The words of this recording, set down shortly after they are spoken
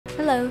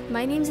Hello,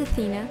 my name's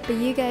Athena, but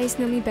you guys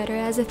know me better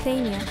as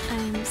Athenia.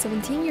 I'm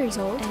 17 years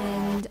old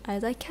and I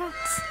like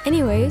cats.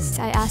 Anyways,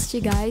 I asked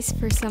you guys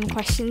for some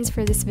questions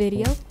for this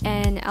video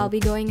and I'll be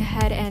going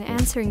ahead and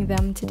answering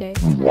them today.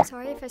 I'm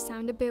sorry if I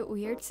sound a bit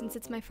weird since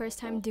it's my first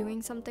time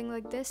doing something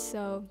like this,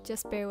 so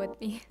just bear with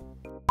me.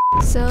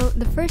 So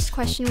the first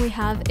question we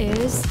have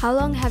is, how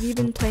long have you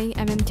been playing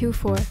MM2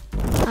 for?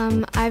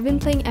 I've been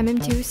playing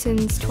MM2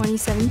 since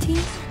 2017,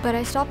 but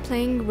I stopped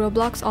playing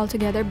Roblox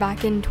altogether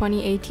back in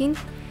 2018.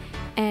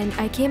 And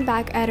I came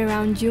back at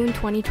around June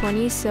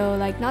 2020, so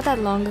like not that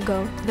long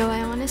ago. Though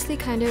I honestly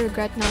kinda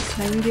regret not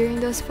playing during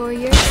those 4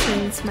 years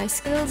since my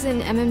skills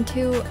in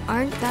MM2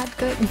 aren't that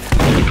good.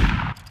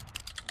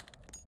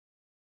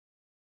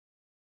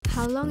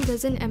 How long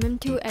does an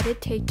MM2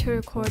 edit take to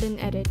record an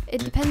edit?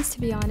 It depends,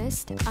 to be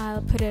honest.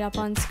 I'll put it up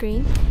on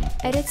screen.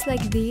 Edits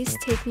like these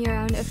take me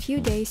around a few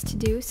days to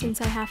do since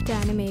I have to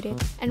animate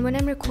it. And when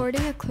I'm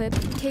recording a clip,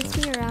 it takes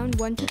me around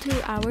 1 to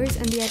 2 hours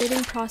and the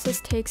editing process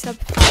takes up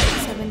 5 to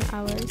 7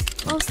 hours.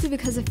 Mostly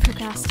because of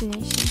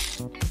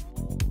procrastination.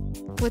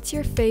 What's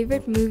your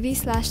favorite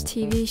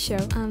movie/TV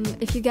show?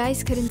 If you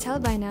guys couldn't tell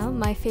by now,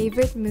 my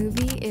favorite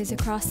movie is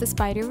Across the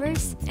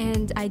Spider-Verse,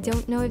 and I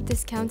don't know if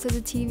this counts as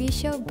a TV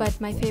show, but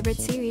my favorite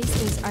series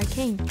is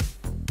Arcane.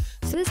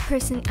 So this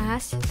person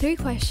asked 3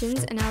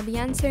 questions and I'll be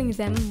answering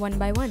them one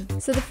by one.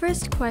 So the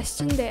first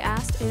question they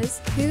asked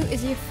is, who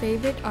is your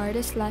favorite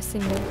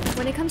artist/singer?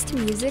 When it comes to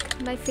music,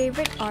 my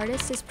favorite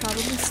artist is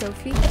probably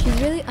Sophie.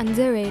 She's really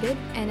underrated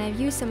and I've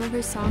used some of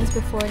her songs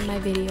before in my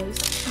videos.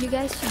 You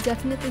guys should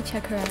definitely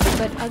check her out.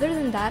 But other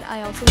than that,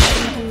 I also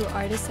listen to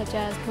artists such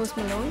as Post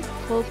Malone,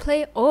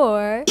 Coldplay,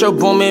 or Metro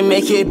boom and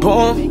make it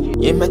boom.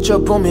 Yeah, Metro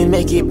boom and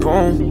make it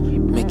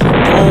boom. Make it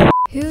boom.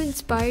 Who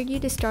inspired you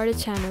to start a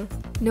channel?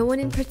 No one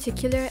in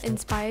particular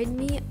inspired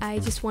me, I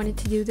just wanted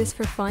to do this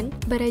for fun,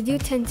 but I do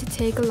tend to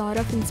take a lot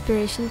of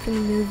inspiration from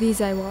the movies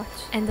I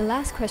watch. And the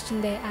last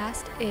question they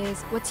asked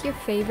is, what's your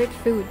favorite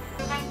food?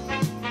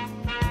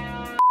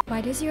 Why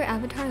does your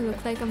avatar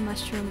look like a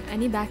mushroom?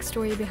 Any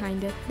backstory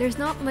behind it? There's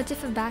not much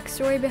of a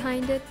backstory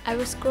behind it. I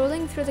was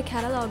scrolling through the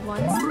catalog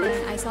once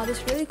and I saw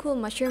this really cool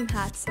mushroom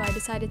hat, so I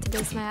decided to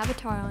base my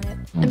avatar on it.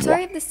 I'm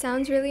sorry if this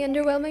sounds really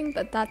underwhelming,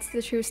 but that's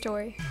the true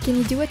story. Can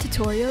you do a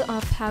tutorial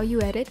of how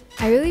you edit?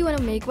 I really want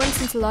to make one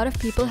since a lot of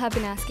people have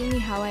been asking me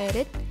how I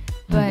edit,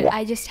 but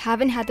I just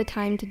haven't had the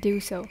time to do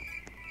so.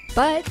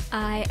 But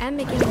I am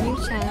making a new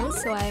channel,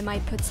 so I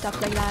might put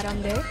stuff like that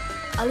on there.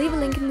 I'll leave a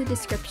link in the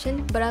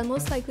description, but I'll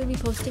most likely be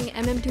posting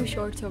MM2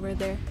 shorts over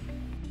there.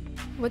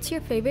 What's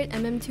your favorite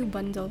MM2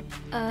 bundle?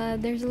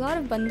 There's a lot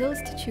of bundles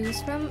to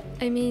choose from.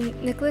 I mean,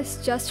 Nicholas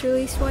just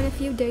released one a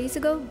few days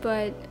ago,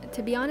 but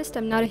to be honest,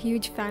 I'm not a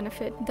huge fan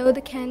of it. Though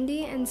the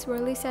candy and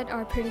swirly set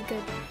are pretty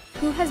good.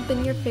 Who has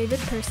been your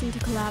favorite person to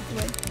collab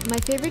with? My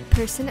favorite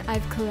person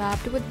I've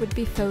collabed with would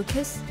be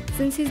Focus,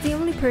 since he's the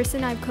only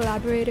person I've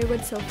collaborated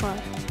with so far.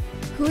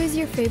 Who is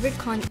your favorite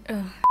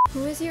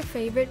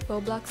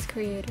Roblox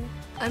creator?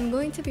 I'm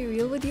going to be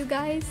real with you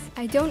guys.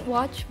 I don't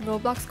watch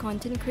Roblox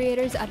content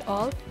creators at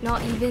all,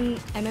 not even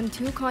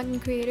MM2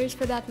 content creators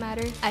for that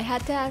matter. I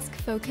had to ask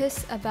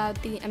Focus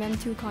about the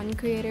MM2 content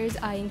creators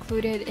I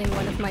included in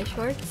one of my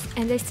shorts,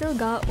 and I still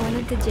got one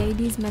of the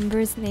JD's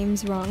members'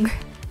 names wrong.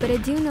 But I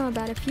do know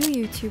about a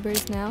few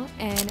YouTubers now,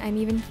 and I'm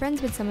even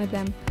friends with some of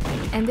them,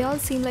 and they all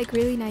seem like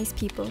really nice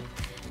people.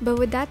 But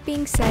with that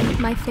being said,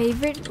 my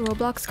favorite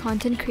Roblox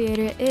content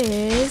creator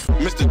is...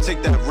 Mr.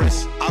 Take That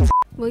Risk.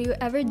 Will you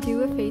ever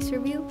do a face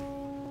reveal?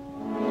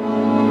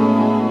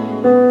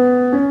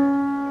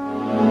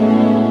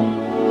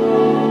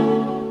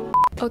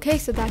 Okay,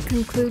 so that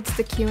concludes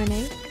the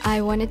Q&A.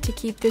 I wanted to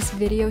keep this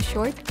video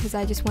short because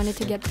I just wanted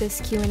to get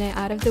this Q&A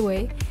out of the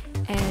way.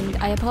 And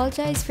I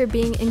apologize for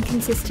being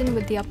inconsistent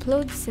with the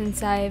upload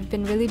since I've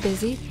been really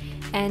busy.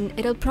 And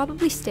it'll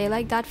probably stay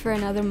like that for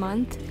another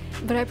month.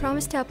 But I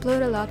promise to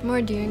upload a lot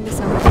more during the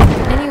summer.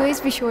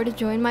 Anyways, be sure to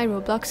join my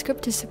Roblox group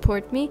to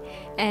support me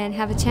and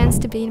have a chance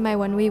to be in my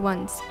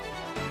 1v1s.